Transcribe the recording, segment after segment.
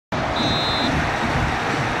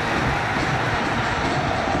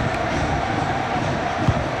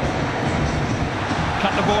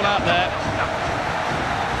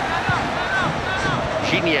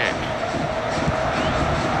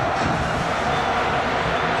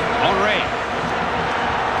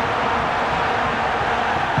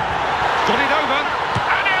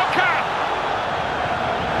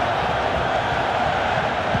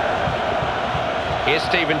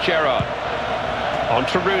Gerrard. On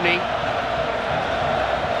to Rooney.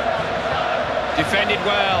 Defended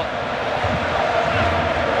well.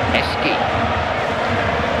 Heskey.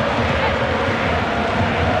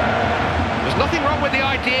 There's nothing wrong with the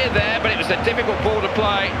idea there, but it was a difficult ball to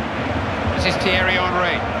play. This is Thierry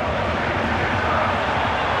Henry.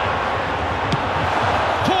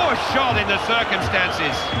 Poor shot in the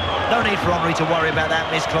circumstances. No need for Henry to worry about that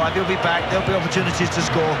miss, Clive. He'll be back. There'll be opportunities to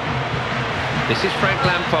score. This is Frank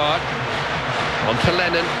Lampard. On to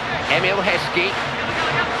Lennon. Emil Heskey.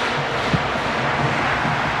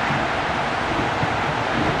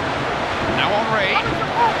 Now Henry.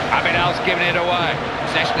 Abidal's given it away.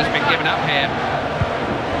 Possession has been given up here.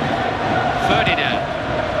 Ferdinand.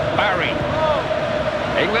 Barry.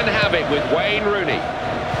 England have it with Wayne Rooney.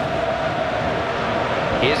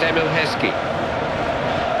 Here's Emil Heskey.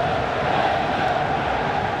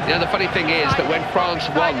 You know, the funny thing is that when France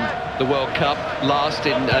won the World Cup last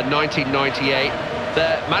in 1998,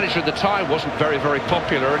 the manager at the time wasn't very, very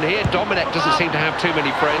popular, and here Dominic doesn't seem to have too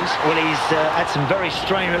many friends. Well, he's had some very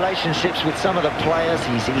strained relationships with some of the players.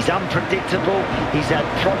 He's unpredictable. He's had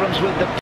problems with the